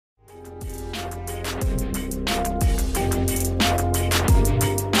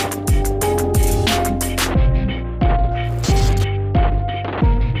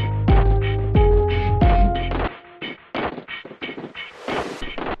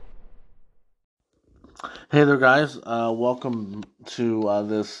Hey there, guys. Welcome to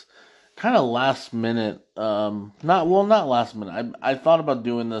this kind of last minute. Not last minute. I thought about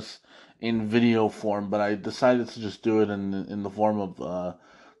doing this in video form, but I decided to just do it in the form of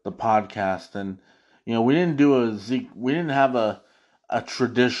the podcast. And we didn't do a Zeke. We didn't have a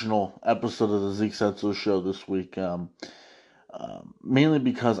traditional episode of the Zeke Said So show this week. Mainly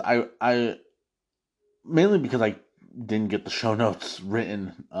because I didn't get the show notes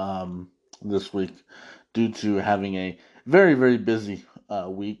written this week due to having a very, very busy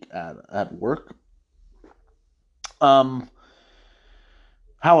week at work. Um,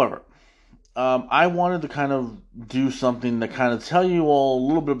 However, I wanted to kind of do something to kind of tell you all a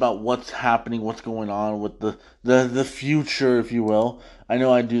little bit about what's happening, what's going on with the future, if you will. I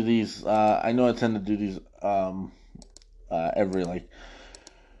know I do these. I know I tend to do these every like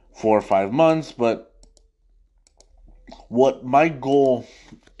 4 or 5 months, but what my goal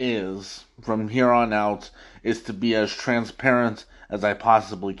is from here on out is to be as transparent as I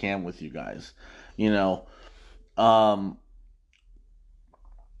possibly can with you guys. You know, um,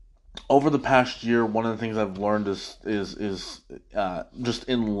 over the past year, one of the things I've learned is just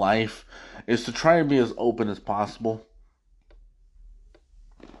in life is to try and be as open as possible.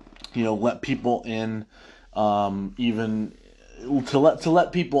 Let people in, even to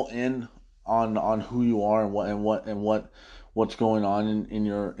let people in on who you are and what's going on in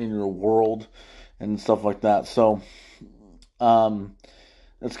your world and stuff like that. So um,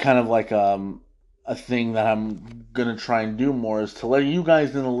 it's kind of like a thing that I'm gonna try and do more is to let you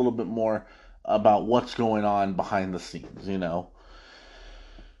guys in a little bit more about what's going on behind the scenes.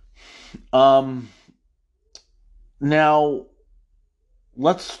 Um, Now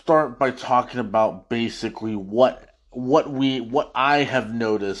let's start by talking about basically what I have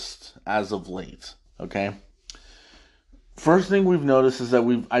noticed as of late. Okay. First thing we've noticed is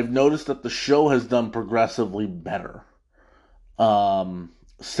that I've noticed that the show has done progressively better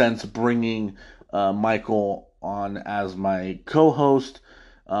since bringing Michael on as my co-host.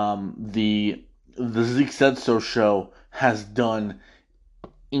 The Zeke Said So show has done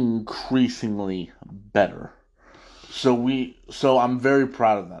increasingly better. So I'm very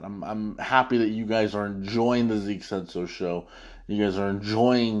proud of that. I'm happy that you guys are enjoying the Zeke Said So show. You guys are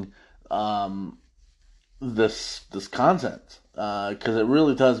enjoying this content because it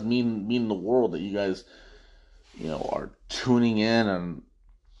really does mean the world that you guys are tuning in and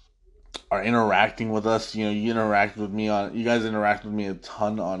are interacting with us. You guys interact with me a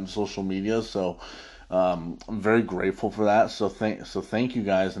ton on social media, so I'm very grateful for that. So thank you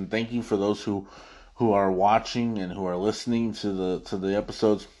guys, and thank you for those who are watching and who are listening to the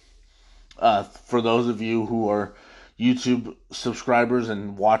episodes. For those of you who are YouTube subscribers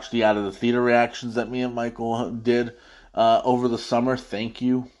and watch the Out of the Theater reactions that me and Michael did over the summer, thank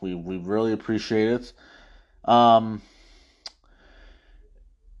you. We really appreciate it.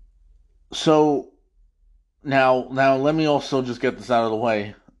 So now let me also just get this out of the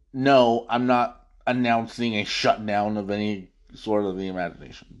way. No, I'm not announcing a shutdown of any sort of the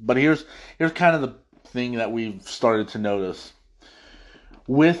imagination. But here's kind of the thing that we've started to notice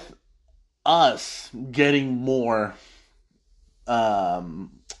with us getting more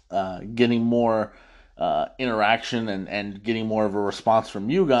interaction and getting more of a response from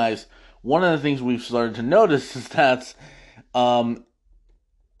you guys. One of the things we've started to notice is that um,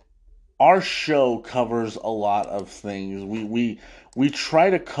 our show covers a lot of things. We try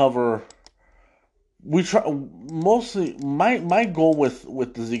to cover. We try mostly. My goal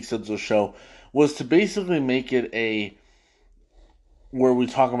with the Zeke Said So show was to basically make it a where we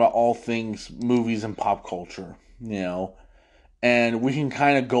talk about all things movies and pop culture. And we can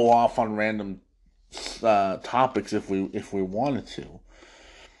kind of go off on random topics if we wanted to.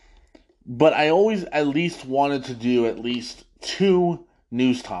 But I always at least wanted to do at least two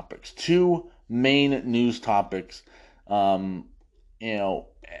main news topics. Um, and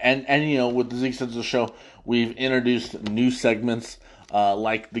with the Zeke Says the show, we've introduced new segments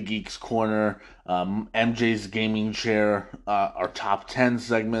like the Geeks Corner, MJ's Gaming Chair, our top 10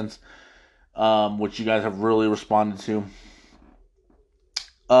 segments, which you guys have really responded to.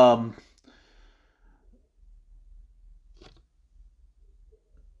 Um,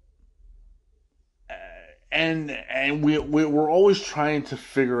 and we're always trying to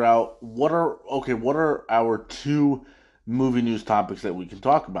figure out what are our two movie news topics that we can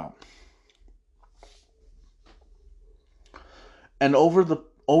talk about. And over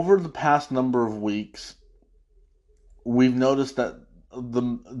the past number of weeks, we've noticed that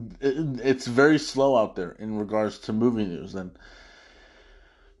it's very slow out there in regards to movie news, and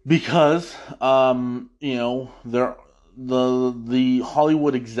because there the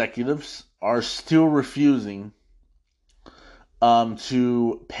Hollywood executives are still refusing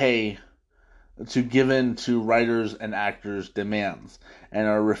to pay, to give in to writers and actors' demands, and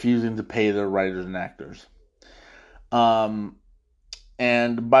are refusing to pay their writers and actors. And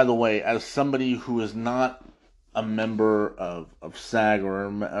by the way, as somebody who is not a member of SAG or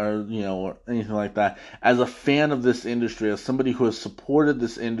or anything like that, as a fan of this industry, as somebody who has supported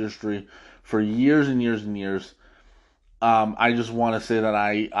this industry for years and years and years, I just want to say that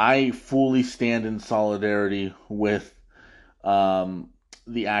I fully stand in solidarity with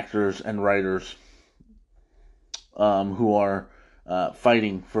the actors and writers who are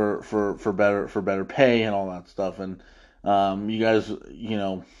fighting for better pay and all that stuff. And you guys,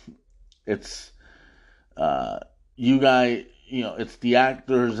 it's it's the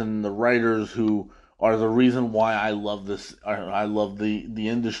actors and the writers who are the reason why I love this. I love the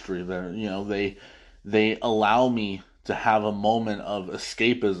industry. They allow me to have a moment of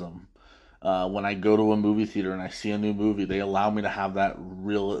escapism. When I go to a movie theater and I see a new movie, they allow me to have that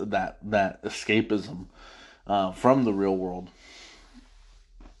escapism from the real world.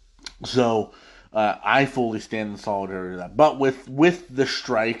 So I fully stand in solidarity with that. But with the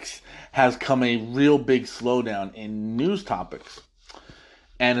strikes has come a real big slowdown in news topics,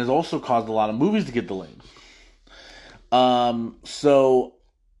 and has also caused a lot of movies to get delayed. So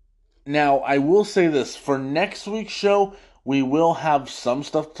now I will say this: for next week's show, we will have some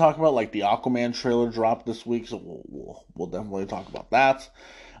stuff to talk about, like the Aquaman trailer dropped this week, so we'll definitely talk about that.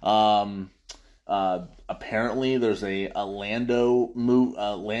 Apparently, there's a Lando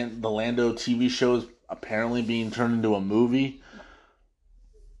the Lando TV show is apparently being turned into a movie.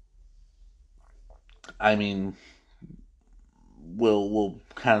 I mean, we'll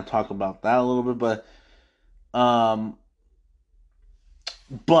kind of talk about that a little bit,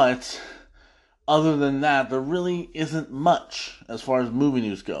 but other than that, there really isn't much as far as movie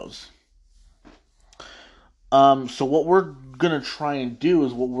news goes. So what we're gonna try and do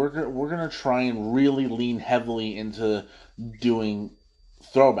is we're gonna try and really lean heavily into doing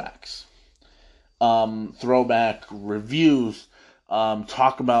throwbacks, throwback reviews.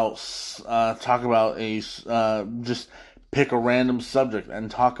 Talk about just pick a random subject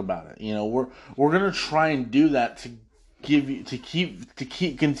and talk about it. We're gonna try and do that to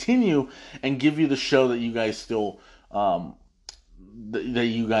continue and give you the show that you guys still that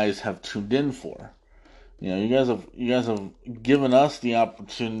you guys have tuned in for. You guys have given us the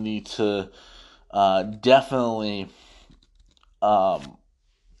opportunity to definitely talk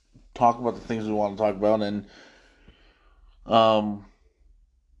about the things we want to talk about, and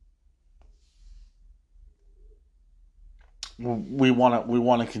we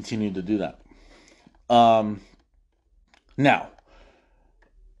want to continue to do that. Now,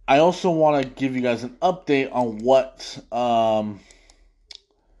 I also want to give you guys an update on what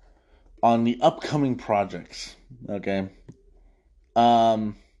on the upcoming projects. Okay.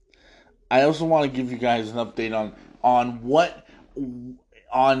 I also want to give you guys an update on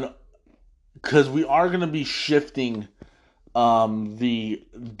because we are going to be shifting the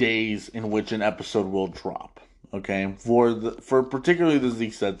days in which an episode will drop. Okay, for particularly the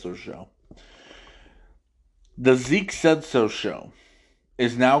Zeke Said So show. The Zeke Said So show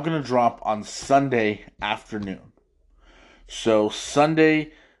is now going to drop on Sunday afternoon. So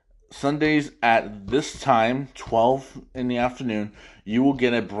Sundays at this time, 12 in the afternoon, you will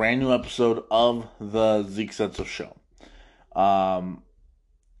get a brand new episode of the Zeke Said So show. And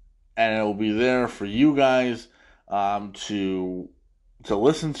it will be there for you guys to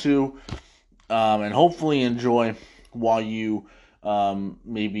listen to and hopefully enjoy while you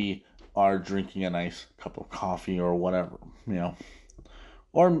maybe are drinking a nice cup of coffee or whatever,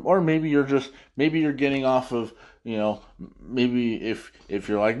 or maybe you're getting off of, maybe if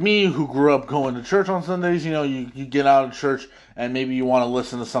you're like me who grew up going to church on Sundays, you get out of church and maybe you want to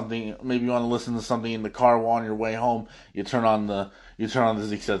listen to something, in the car while on your way home. You turn on the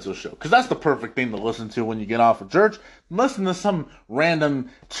Zeke Said So show, because that's the perfect thing to listen to when you get off of church. Listen to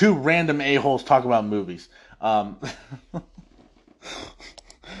two random a-holes talk about movies. But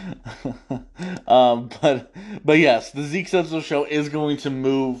yes, the Zeke Said So show is going to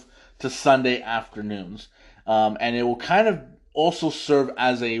move to Sunday afternoons, and it will kind of also serve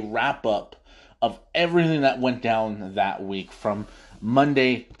as a wrap up of everything that went down that week from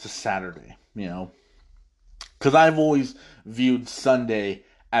Monday to Saturday. Because I've always viewed Sunday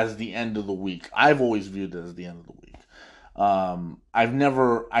as the end of the week. I've always viewed it as the end of the week. I've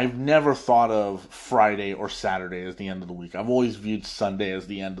never thought of Friday or Saturday as the end of the week. I've always viewed Sunday as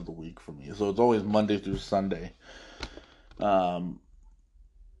the end of the week for me. So it's always Monday through Sunday.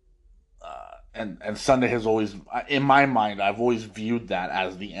 and Sunday has always, in my mind, I've always viewed that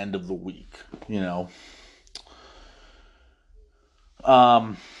as the end of the week. You know,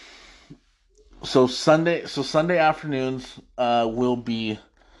 um, Sunday afternoons will be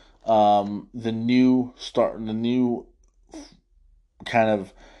the new kind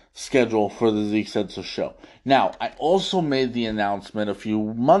of schedule for the Zeke Senso show. Now, I also made the announcement a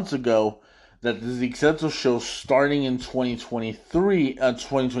few months ago that the Zeke Senso show starting in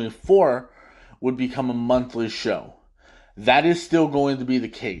 2024 would become a monthly show. That is still going to be the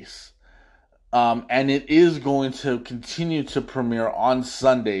case. And it is going to continue to premiere on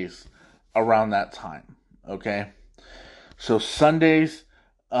Sundays around that time. Okay? So Sundays,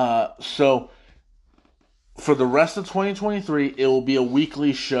 so for the rest of 2023, it will be a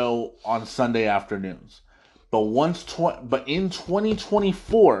weekly show on Sunday afternoons. But in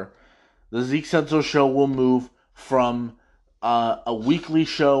 2024, the Zeke Senso show will move from a weekly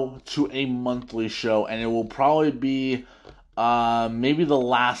show to a monthly show, and it will probably be maybe the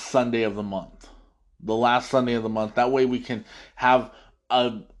last Sunday of the month. The last Sunday of the month. That way we can have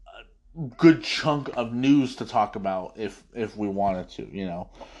a good chunk of news to talk about if we wanted to,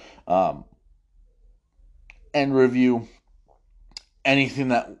 um, and review anything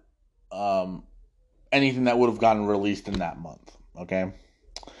that um, anything that would have gotten released in that month. Okay.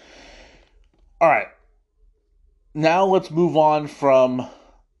 All right. Now let's move on from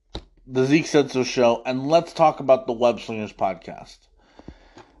the Zeke Senso show and let's talk about the Web Slingers podcast.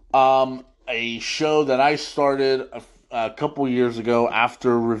 A show that I started a couple years ago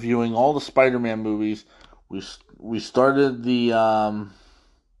after reviewing all the Spider-Man movies. We started the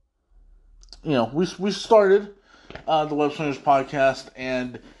we started the Web Slingers podcast,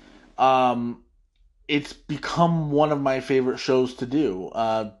 and it's become one of my favorite shows to do.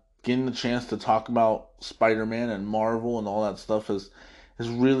 Getting the chance to talk about Spider-Man and Marvel and all that stuff has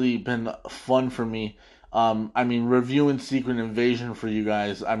really been fun for me. Reviewing Secret Invasion for you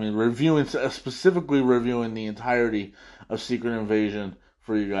guys. Specifically reviewing the entirety of Secret Invasion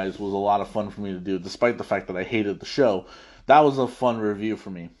for you guys was a lot of fun for me to do, despite the fact that I hated the show. That was a fun review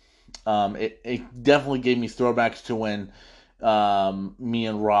for me. It definitely gave me throwbacks to when me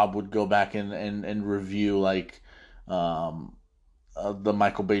and Rob would go back and review the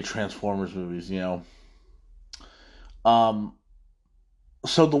Michael Bay Transformers movies,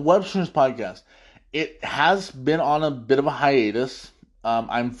 So the Web Slingers podcast, it has been on a bit of a hiatus.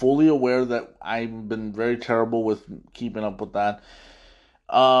 I'm fully aware that I've been very terrible with keeping up with that.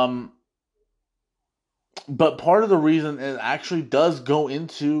 But part of the reason it actually does go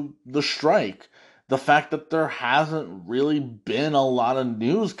into the strike. The fact that there hasn't really been a lot of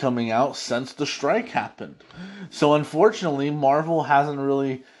news coming out since the strike happened. So unfortunately, Marvel hasn't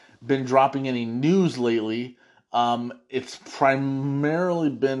really been dropping any news lately. It's primarily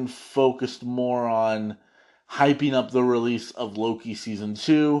been focused more on hyping up the release of Loki Season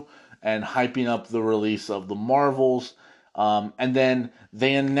 2 and hyping up the release of the Marvels. And then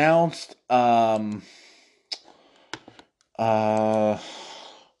they announced...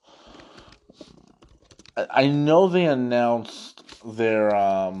 I know they announced their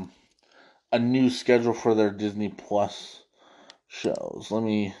a new schedule for their Disney Plus shows. Let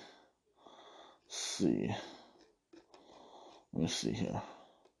me see. Let me see here.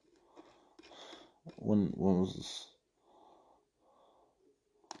 When was this?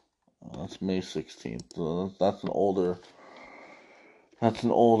 That's May 16th. So that's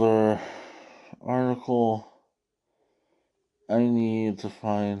an older article. I need to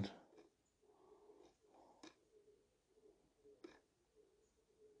find.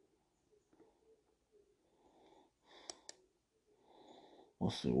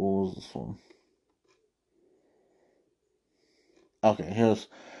 Let's see, what was this one? Okay, here's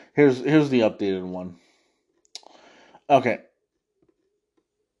the updated one. Okay.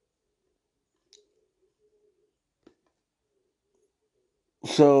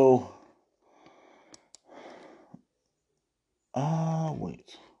 So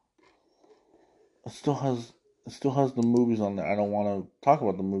wait. It still has the movies on there. I don't want to talk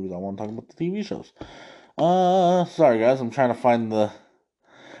about the movies. I want to talk about the TV shows. Sorry guys, I'm trying to find the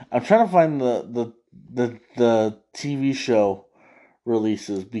TV show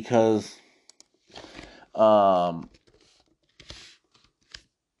releases because um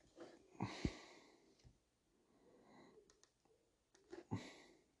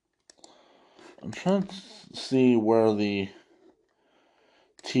I'm trying to see where the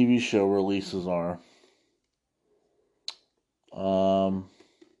TV show releases are. Um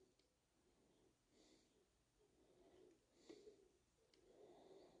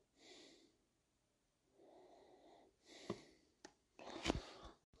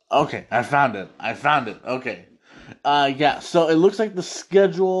Okay, I found it. Okay. Yeah, so it looks like the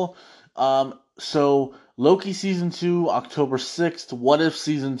schedule. So Loki season 2, October 6th. What If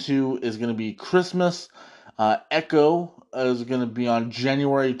season 2 is going to be Christmas. Echo is going to be on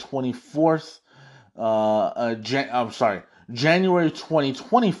January 24th. I'm sorry, January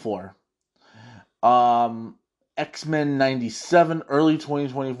 2024. X-Men 97, early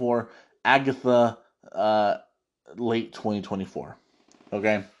 2024. Agatha, uh, late 2024.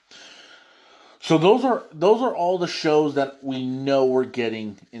 Okay. So those are all the shows that we know we're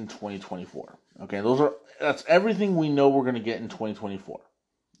getting in 2024. Okay, that's everything we know we're going to get in 2024.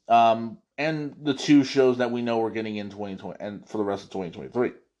 And the two shows that we know we're getting in 2020 and for the rest of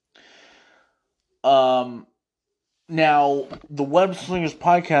 2023. Um, Now the Web Slingers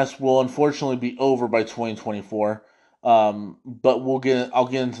podcast will unfortunately be over by 2024. But I'll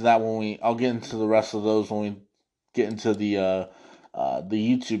get into that I'll get into the rest of those when we get into the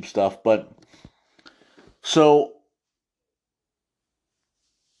YouTube stuff. But so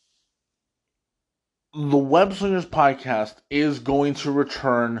the Web Slingers podcast is going to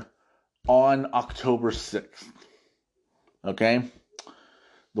return on October 6th. Okay?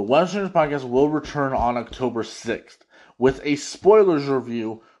 The Web Slingers podcast will return on October 6th with a spoilers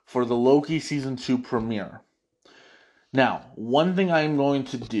review for the Loki Season 2 premiere. Now, one thing I'm going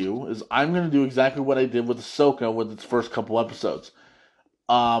to do is I'm going to do exactly what I did with Ahsoka with its first couple episodes.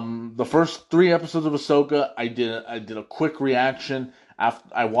 The first 3 episodes of Ahsoka, I did a quick reaction. After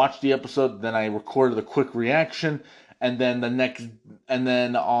I watched the episode, then I recorded a quick reaction, and then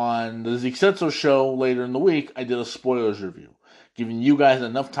on the Zeke show later in the week, I did a spoilers review, giving you guys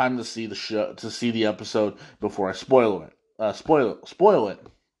enough time to see the episode before I spoil it.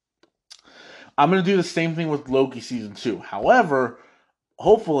 I'm gonna do the same thing with Loki season 2. However,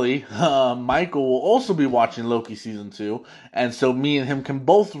 hopefully, Michael will also be watching Loki season 2, and so me and him can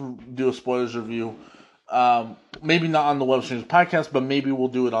both do a spoilers review. Maybe not on the Web Streamers podcast, but maybe we'll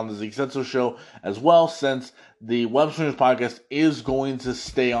do it on the Zeke Setso show as well, since the Web Streamers podcast is going to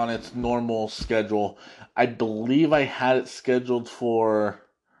stay on its normal schedule. I believe I had it scheduled for.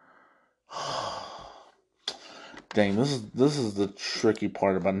 Dang, this is the tricky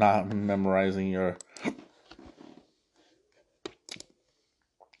part about not memorizing your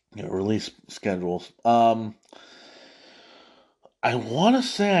release schedules. I want to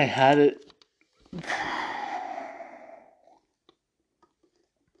say I had it.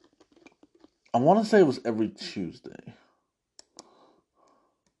 I want to say it was every Tuesday.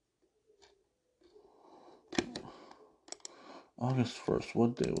 August 1st.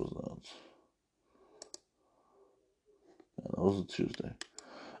 What day was that? Yeah, that was a Tuesday.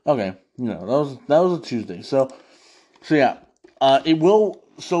 Okay, that was a Tuesday. So yeah, it will.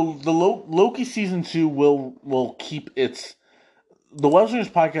 So the Loki season 2 will keep its. The Webster's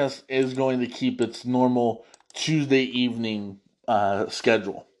podcast is going to keep its normal Tuesday evening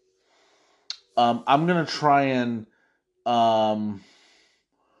schedule. I'm gonna try and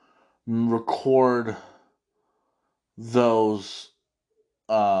record those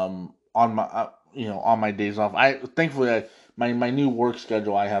on my on my days off. I thankfully my new work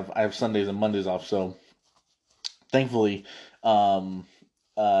schedule, I have Sundays and Mondays off, so thankfully um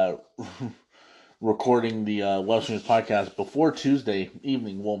uh recording the Westerners podcast before Tuesday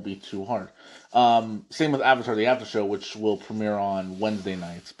evening won't be too hard. Same with Avatar the After Show, which will premiere on Wednesday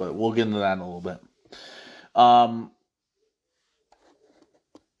nights, but we'll get into that in a little bit.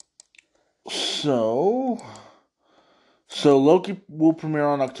 So Loki will premiere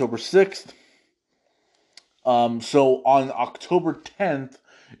on October 6th. So on October 10th,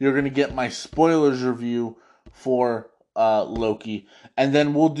 you're gonna get my spoilers review for Loki, and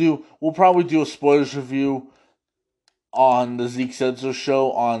then we'll probably do a spoilers review on the Zeke Said So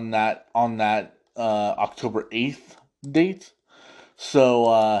show on that October 8th date.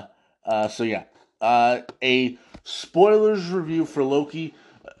 So yeah, a spoilers review for Loki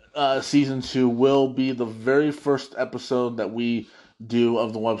season 2 will be the very first episode that we do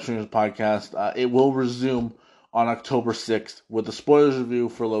of the Web Streamers podcast. It will resume on October 6th with the spoilers review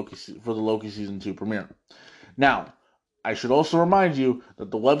for the Loki season 2 premiere. Now, I should also remind you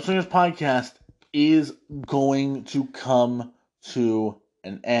that the Web Streamers podcast is going to come to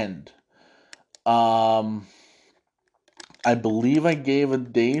an end. I believe I gave a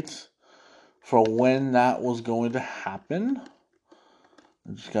date for when that was going to happen.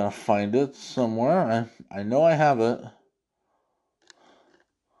 I just gotta find it somewhere. I know I have it.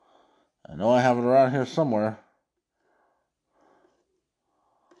 I know I have it around here somewhere.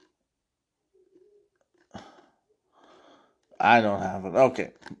 I don't have it.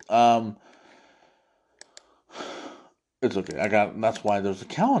 Okay. It's okay. That's why there's a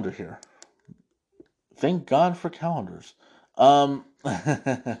calendar here. Thank God for calendars. Um,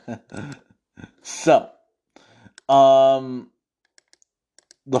 so, um,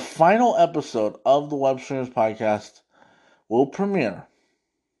 the final episode of the Web Streamers podcast will premiere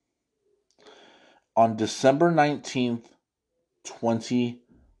on December 19th,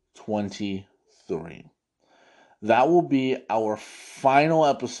 2023. That will be our final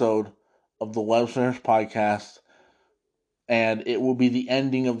episode of the Web Streamers podcast, and it will be the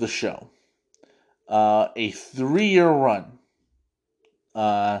ending of the show. A 3-year run.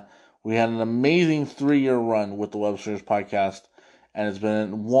 We had an amazing 3-year run with the Web Streamers podcast, and it's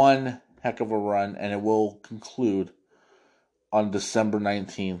been one heck of a run, and it will conclude on December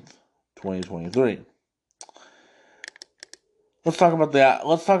 19th, 2023. Let's talk about that.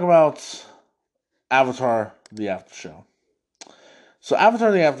 Let's talk about Avatar: The After Show. So,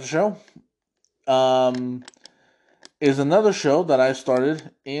 Avatar: The After Show is another show that I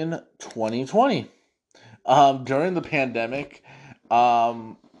started in 2020. During the pandemic,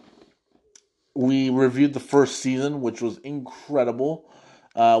 we reviewed the first season, which was incredible.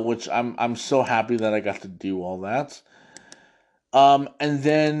 Which I'm so happy that I got to do all that. And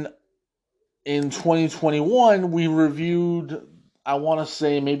then in 2021, we reviewed, I want to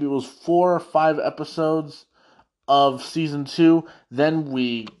say maybe it was 4 or 5 episodes of season 2. Then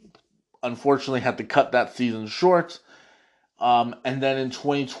we unfortunately had to cut that season short. And then in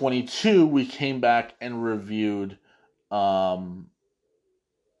 2022, we came back and reviewed um,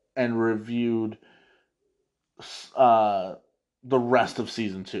 uh, the rest of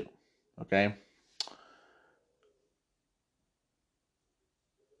season 2. Okay.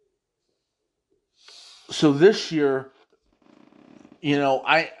 So this year,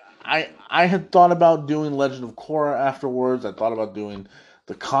 I had thought about doing Legend of Korra afterwards. I thought about doing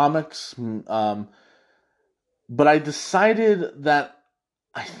the comics, but I decided that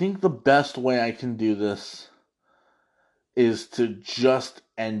I think the best way I can do this is to just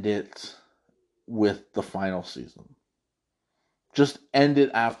end it with the final season. Just end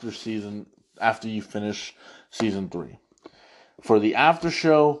it after you finish season 3. For the after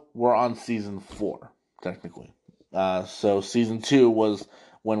show, we're on season 4, technically. So season 2 was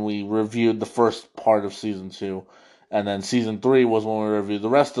when we reviewed the first part of season 2, and then season 3 was when we reviewed the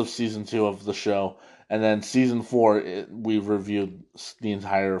rest of season 2 of the show, and then season 4 we reviewed the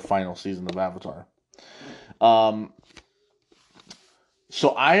entire final season of Avatar.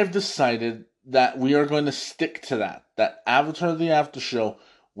 So I have decided that we are going to stick to that. That Avatar: The After Show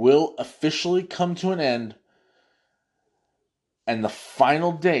will officially come to an end, and the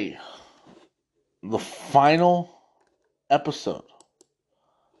final day, the final episode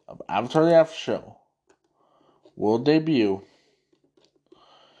of Avatar: The After Show will debut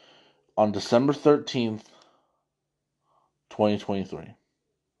on December 13th, 2023.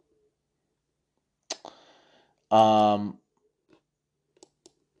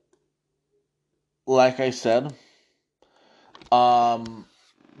 Like I said, that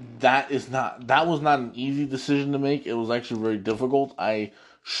was not an easy decision to make. It was actually very difficult. I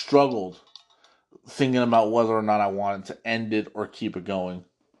struggled thinking about whether or not I wanted to end it or keep it going.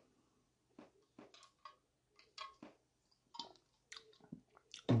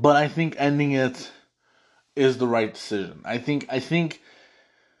 But I think ending it is the right decision. I think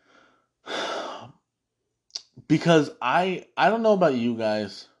because I don't know about you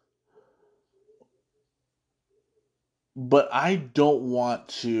guys, but I don't want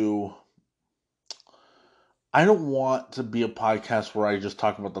to be a podcast where I just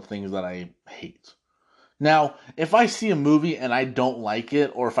talk about the things that I hate. Now, if I see a movie and I don't like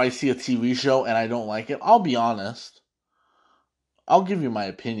it, or if I see a TV show and I don't like it, I'll be honest. I'll give you my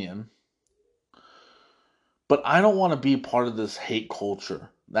opinion. But I don't want to be part of this hate culture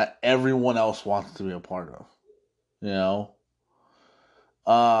that everyone else wants to be a part of. You know?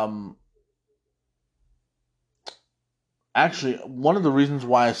 Um Actually, one of the reasons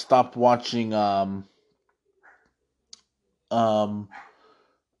why I stopped watching um but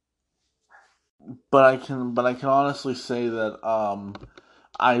I can honestly say that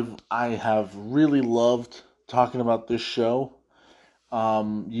I have really loved talking about this show.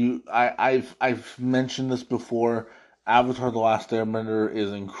 I've mentioned this before. Avatar: The Last Airbender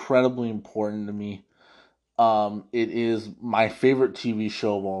is incredibly important to me. It is my favorite TV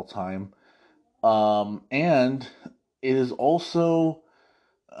show of all time. And it is also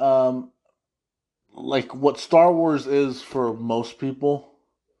um like what Star Wars is for most people.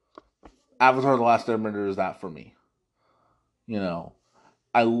 Avatar: The Last Airbender is that for me. You know,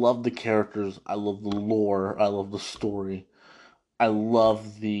 I love the characters. I love the lore. I love the story. I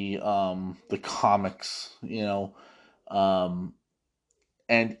love the comics. Um,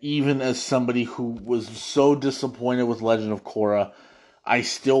 and even as somebody who was so disappointed with Legend of Korra, I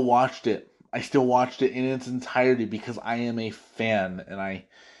still watched it. I still watched it in its entirety because I am a fan and I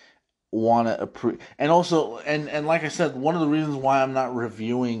want to appreciate. And also, and like I said, one of the reasons why I'm not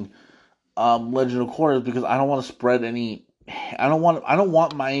reviewing Legend of Korra is because I don't want to spread any. I don't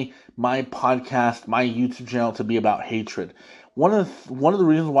want my podcast, my YouTube channel to be about hatred. One of the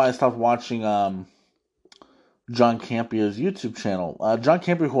reasons why I stopped watching John Campia's YouTube channel. John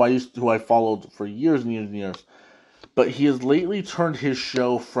Campia, who I followed for years and years and years, but he has lately turned his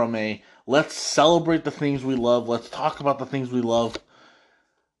show from a let's celebrate the things we love, let's talk about the things we love,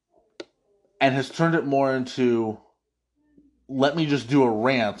 and has turned it more into let me just do a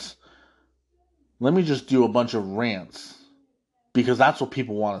rant. Let me just do a bunch of rants because that's what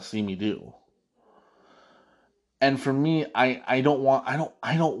people want to see me do. And for me, I don't want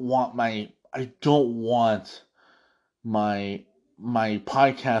my my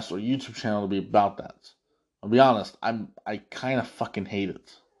podcast or YouTube channel to be about that. I'll be honest, I kind of fucking hate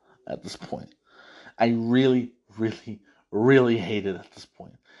it at this point. I really, really, really hate it at this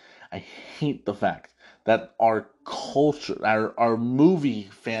point. I hate the fact that our culture, our movie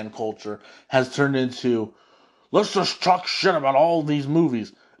fan culture, has turned into let's just talk shit about all these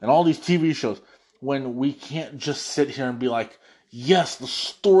movies and all these TV shows when we can't just sit here and be like, yes, the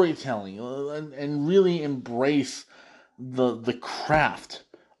storytelling and really embrace the craft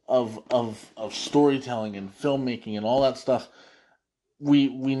of storytelling and filmmaking and all that stuff.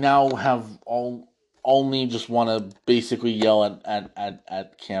 We now have only just want to basically yell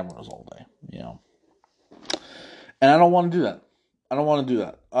at cameras all day, you know. And I don't want to do that. I don't want to do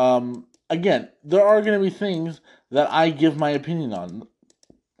that. Again, there are going to be things that I give my opinion on.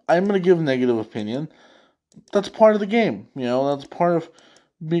 I'm going to give negative opinion. That's part of the game, you know. That's part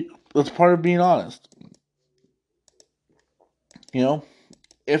of being honest. You know,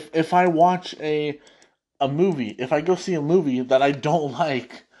 if I watch a movie, if I go see a movie that I don't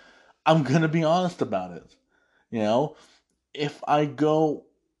like, I'm going to be honest about it. You know, if I go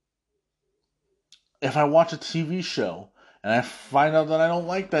if I watch a TV show and I find out that I don't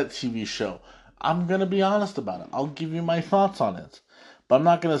like that TV show, I'm going to be honest about it. I'll give you my thoughts on it. But I'm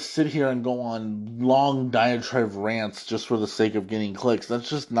not going to sit here and go on long diatribe rants just for the sake of getting clicks. That's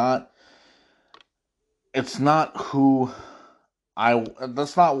just not, it's not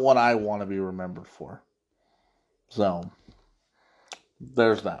that's not what I want to be remembered for. So,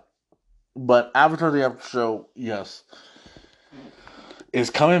 there's that. But Avatar the After Show, yes, is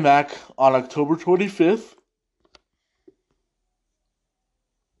coming back on October 25th.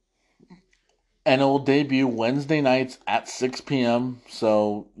 And it will debut Wednesday nights at 6 p.m.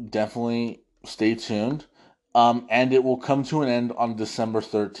 So definitely stay tuned. And it will come to an end on December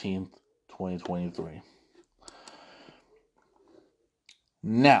 13th, 2023.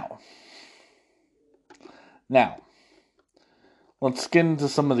 Now, let's get into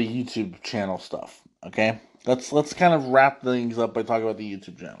some of the YouTube channel stuff. Okay, let's kind of wrap things up by talking about the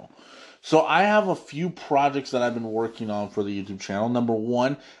YouTube channel. So I have a few projects that I've been working on for the YouTube channel. Number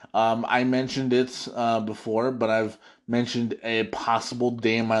one, I mentioned it before, but I've mentioned a possible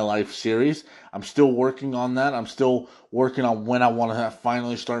day in my life series. I'm still working on that. I'm still working on when I want to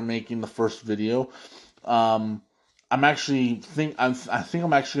finally start making the first video. I think I'm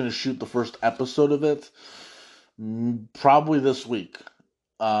actually going to shoot the first episode of it probably this week.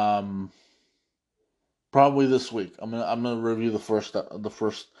 Probably this week. I'm gonna review the first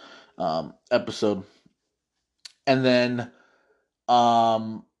episode, and then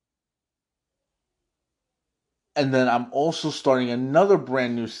um I'm also starting another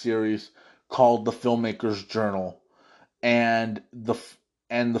brand new series called The Filmmaker's Journal, and the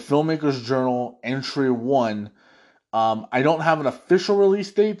Filmmaker's Journal Entry 1. I don't have an official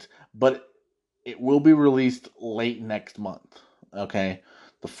release date, but it will be released late next month. Okay,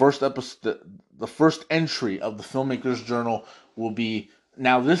 the first episode, the first entry of the Filmmaker's Journal will be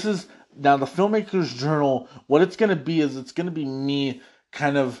now the Filmmaker's Journal. What it's gonna be is it's gonna be me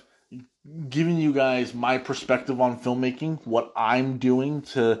kind of giving you guys my perspective on filmmaking, what I'm doing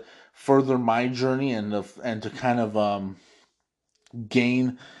to further my journey and to kind of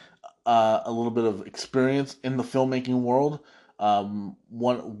gain a little bit of experience in the filmmaking world.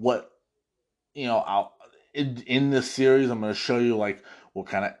 What you know, in this series, I'm going to show you like what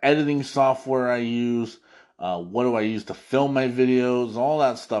kind of editing software I use, what do I use to film my videos, all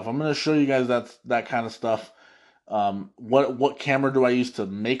that stuff. I'm going to show you guys that kind of stuff. What camera do I use to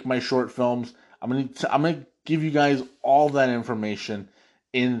make my short films? I'm gonna give you guys all that information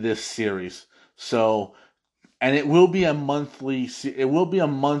in this series. So, and it will be a monthly.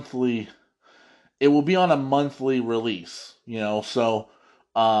 it will be on a monthly release, so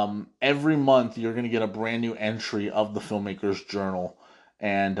every month you're going to get a brand new entry of the filmmaker's journal,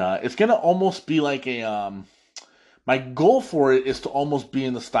 and it's going to almost be like my goal for it is to almost be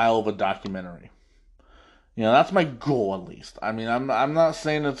in the style of a documentary. That's my goal at least. I mean, I'm not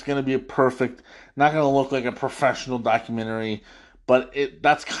saying it's going to be a perfect, not going to look like a professional documentary, but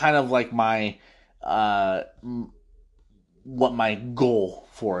that's kind of like my what my goal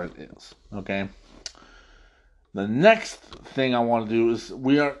for it is. Okay. The next thing I want to do is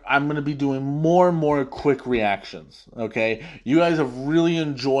I'm going to be doing more and more quick reactions. Okay. You guys have really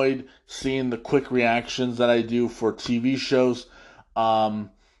enjoyed seeing the quick reactions that I do for TV shows.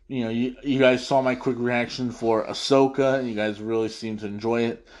 You guys saw my quick reaction for Ahsoka. You guys really seem to enjoy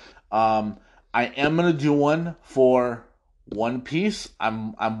it. I am going to do one for One Piece.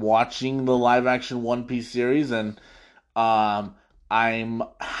 I'm watching the live action One Piece series, and I'm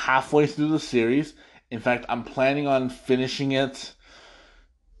halfway through the series. In fact, I'm planning on finishing it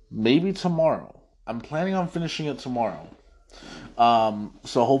maybe tomorrow.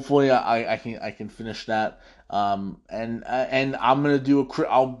 So hopefully I can finish that. And I'm gonna do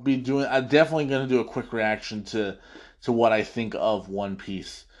I'm definitely gonna do a quick reaction to what I think of One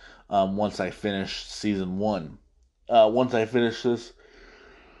Piece. Once I finish season 1. Once I finish this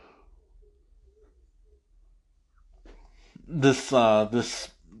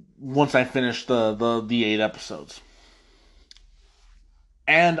once I finish the 8 episodes.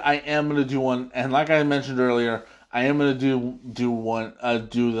 And I am gonna do one, and like I mentioned earlier, I am gonna do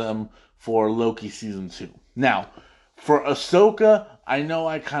them for Loki season 2. Now, for Ahsoka, I know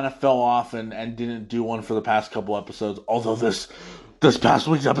I kind of fell off and didn't do one for the past couple episodes. Although this past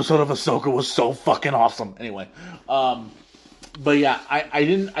week's episode of Ahsoka was so fucking awesome. Anyway, but yeah, I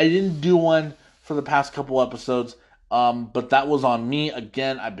didn't do one for the past couple episodes. But that was on me.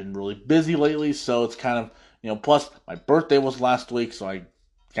 Again, I've been really busy lately, so it's kind of, plus my birthday was last week, so I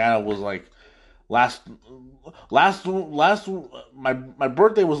kind of was like, my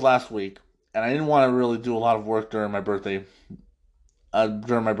birthday was last week, and I didn't want to really do a lot of work during my birthday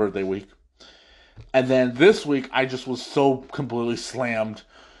week. And then this week, I just was so completely slammed,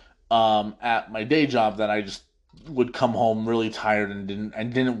 at my day job that I just would come home really tired and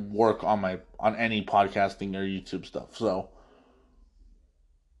didn't work on any podcasting or YouTube stuff. So,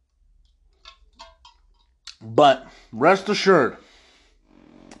 but rest assured,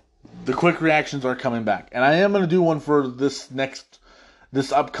 the quick reactions are coming back, and I am going to do one for this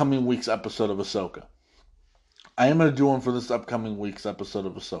upcoming week's episode of Ahsoka.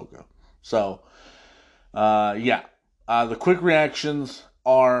 So, the quick reactions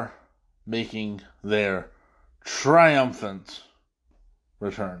are making their triumphant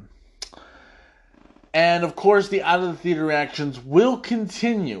return. And of course, the out of the theater reactions will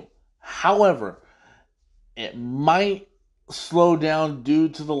continue. However, it might slow down due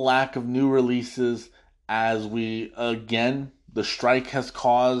to the lack of new releases, as the strike has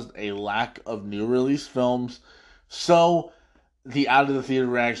caused a lack of new release films. So the out of the theater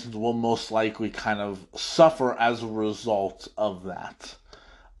reactions will most likely kind of suffer as a result of that.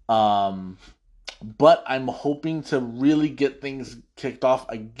 But I'm hoping to really get things kicked off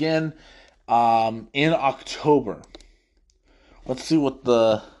again in October. Let's see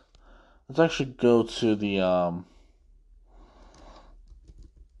let's actually go to the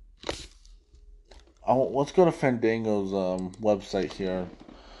let's go to Fandango's website here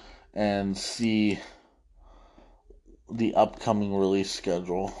and see the upcoming release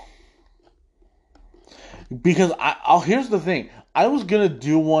schedule. Because here's the thing. I was gonna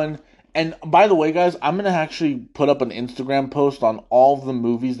do one. And by the way, guys, I'm going to actually put up an Instagram post on all of the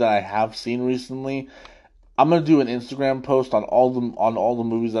movies that I have seen recently. I'm going to do an Instagram post on all the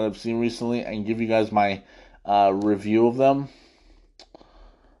movies that I've seen recently and give you guys my review of them.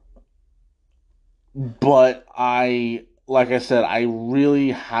 But like I said, I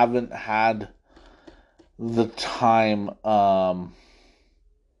really haven't had the time.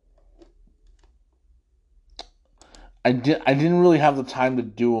 I didn't really have the time to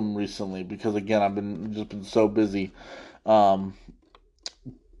do them recently because, again, I've been so busy. Plus,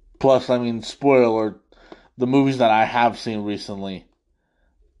 I mean, spoiler, the movies that I have seen recently,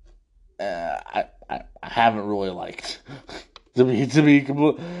 I haven't really liked. to be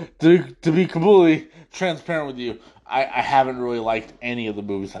completely transparent with you, I haven't really liked any of the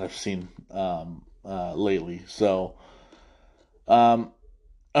movies that I've seen lately. So,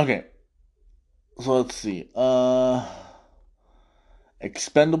 okay. So let's see.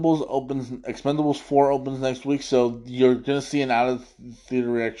 Expendables 4 opens next week, so you're gonna see an out of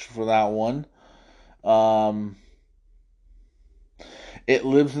theater reaction for that one. It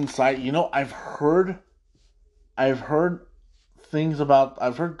lives inside. I've heard I've heard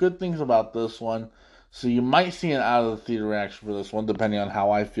good things about this one. So you might see an out of the theater reaction for this one, depending on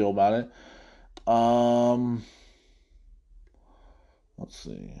how I feel about it. Um, let's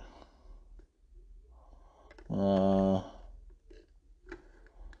see. Uh,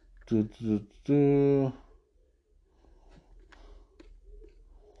 do, do, do.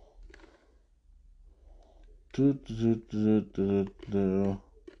 Do, do, do, do, do.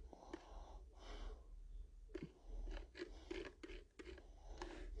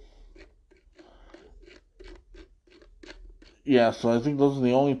 Yeah, so I think those are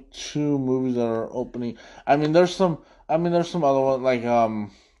the only two movies that are opening. I mean, there's some. I mean, there's some other ones like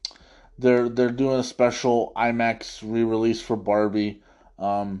they're doing a special IMAX re-release for Barbie.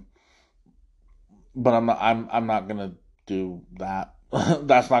 Um, but I'm not gonna do that.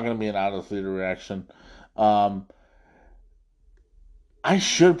 That's not gonna be an out of theater reaction. Um, I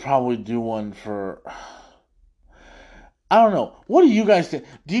should probably do one for. I don't know. What do you guys think?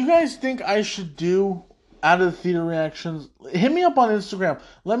 Do you guys think I should do out of the theater reactions? Hit me up on Instagram.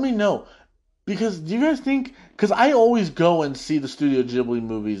 Let me know. Because do you guys think? Because I always go and see the Studio Ghibli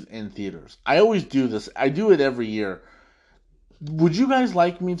movies in theaters. I always do this. I do it every year. Would you guys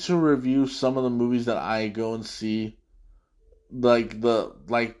like me to review some of the movies that I go and see, like the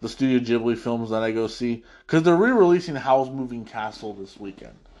Studio Ghibli films that I go see? Because they're re-releasing Howl's Moving Castle this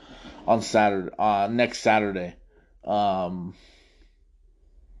weekend on Saturday, next Saturday. Um,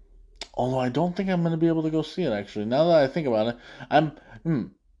 Although I don't think I'm going to be able to go see it. Actually, now that I think about it, I'm. Hmm,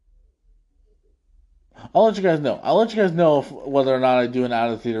 I'll let you guys know. I'll let you guys know whether or not I do an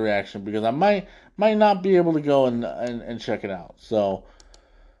out of theater reaction because I might not be able to go and check it out. So,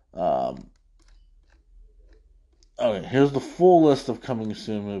 um, okay, here's the full list of coming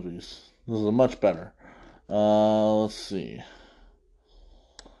soon movies. This is much better. Let's see.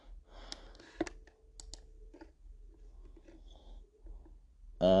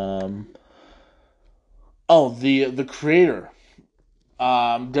 Um, oh, the creator.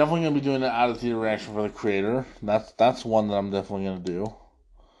 I'm definitely gonna be doing an out of theater reaction for the creator. That's one that I'm definitely gonna do.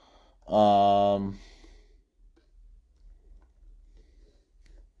 Hmm.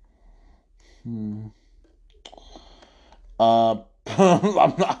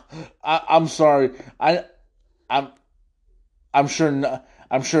 I'm not. I'm sorry. I'm. I'm sure.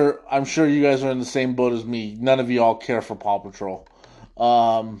 I'm sure you guys are in the same boat as me. None of you all care for Paw Patrol.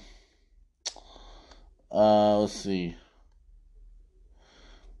 Um. Let's see.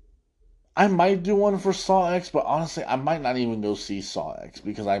 I might do one for Saw X, but honestly, I might not even go see Saw X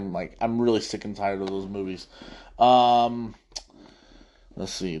because I'm really sick and tired of those movies. Um.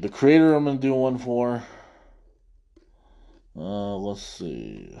 Let's see. The creator, I'm gonna do one for. Let's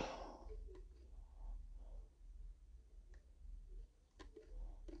see.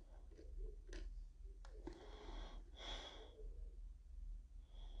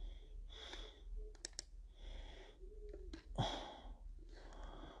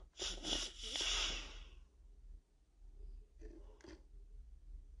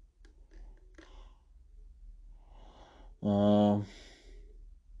 Um.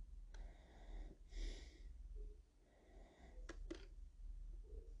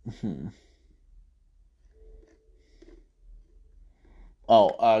 Hmm.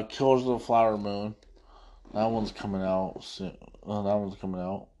 Oh, Killers of the Flower Moon. That one's coming out soon. That one's coming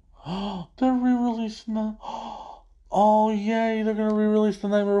out. They're re-releasing that. Oh yay! They're gonna re-release The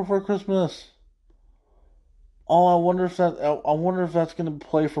Nightmare Before Christmas. Oh, I wonder if that's gonna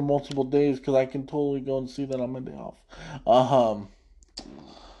play for multiple days because I can totally go and see that on my day off. Um,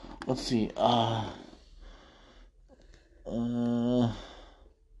 let's see. Uh,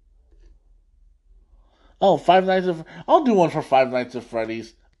 oh, Five Nights of. I'll do one for Five Nights at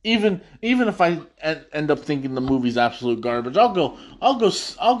Freddy's. Even if I end up thinking the movie's absolute garbage, I'll go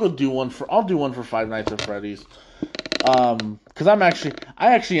do one for. I'll do one for Five Nights at Freddy's. Because I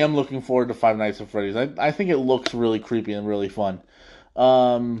actually am looking forward to Five Nights at Freddy's. I think it looks really creepy and really fun.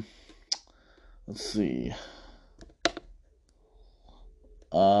 Um, let's see.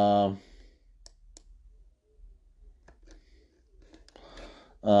 Um,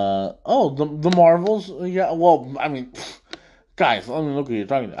 the Marvels. Yeah, well, I mean, guys, I mean, look what you're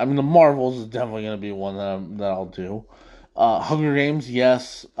talking about. I mean, the Marvels is definitely gonna be one that I'll do. Hunger Games,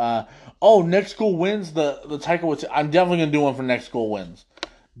 yes. Next School Wins. The Taika Waititi. I'm definitely gonna do one for Next School Wins.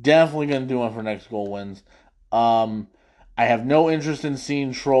 Definitely gonna do one for Next School Wins. Um, I have no interest in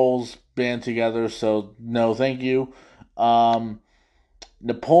seeing trolls band together, so no, thank you. Um,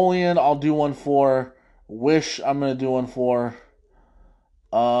 Napoleon, I'll do one for. Wish, I'm gonna do one for.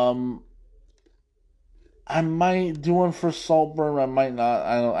 Um, I might do one for Saltburn. I might not.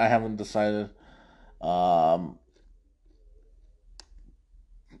 I haven't decided. Um,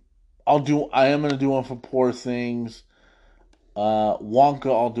 I am gonna do one for Poor Things. Wonka.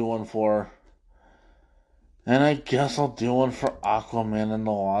 I'll do one for. And I guess I'll do one for Aquaman and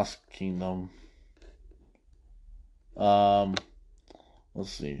the Lost Kingdom. Um,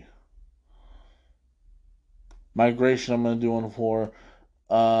 let's see. Migration. I'm gonna do one for.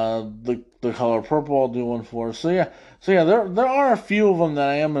 The color purple. I'll do one for. So yeah. There are a few of them that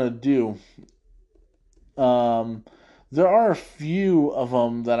I am gonna do. Um, there are a few of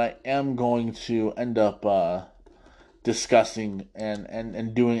them that I am going to end up discussing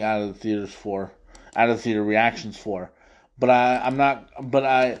and doing out of the theater reactions for. But I'm not. But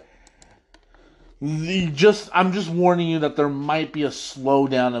I'm just warning you that there might be a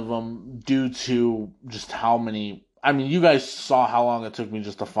slowdown of them due to just how many. I mean, you guys saw how long it took me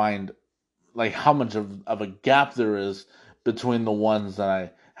just to find like how much of a gap there is between the ones that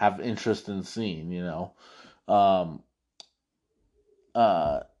I have interest in seeing. Um,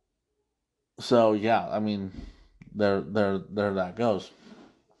 uh, so yeah, I mean, there that goes.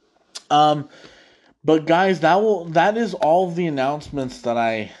 Um, but guys, that is all of the announcements that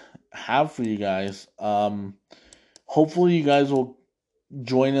I have for you guys. Hopefully you guys will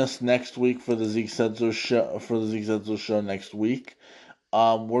join us next week for the Zeke Senso show next week.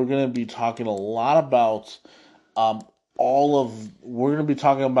 We're gonna be talking a lot about um we're gonna be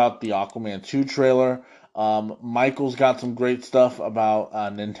talking about the Aquaman 2 trailer. Michael's got some great stuff about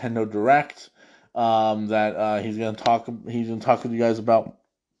Nintendo Direct that he's gonna talk with you guys about.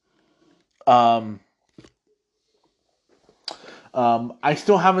 Um, I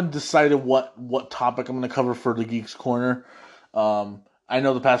still haven't decided what topic I'm going to cover for the Geeks Corner. I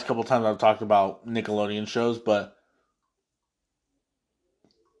know the past couple times I've talked about Nickelodeon shows, but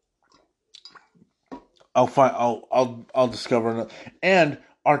I'll discover it. And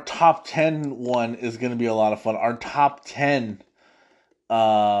our top 10 one is going to be a lot of fun.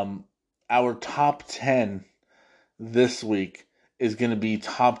 Um, our top 10 this week is going to be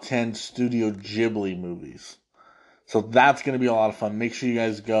top 10 Studio Ghibli movies. So that's going to be a lot of fun. Make sure you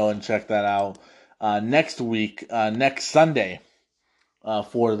guys go and check that out next Sunday,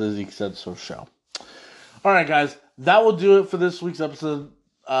 for the Zeke Said So show. All right, guys, that will do it for this week's episode.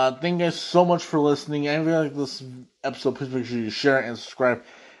 Thank you guys so much for listening. And if you like this episode, please make sure you share it and subscribe.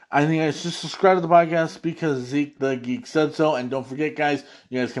 I think guys just subscribe to the podcast because Zeke the Geek said so. And don't forget, guys,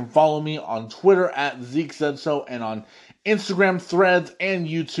 you guys can follow me on Twitter at Zeke said so and on Instagram, Threads, and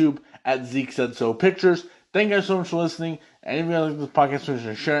YouTube at Zeke said so pictures. Thank you guys so much for listening. And if you guys like this podcast, make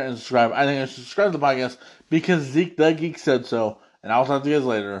sure to share it and subscribe. I think I should subscribe to the podcast because Zeke the Geek said so. And I'll talk to you guys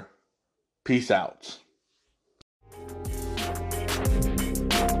later. Peace out.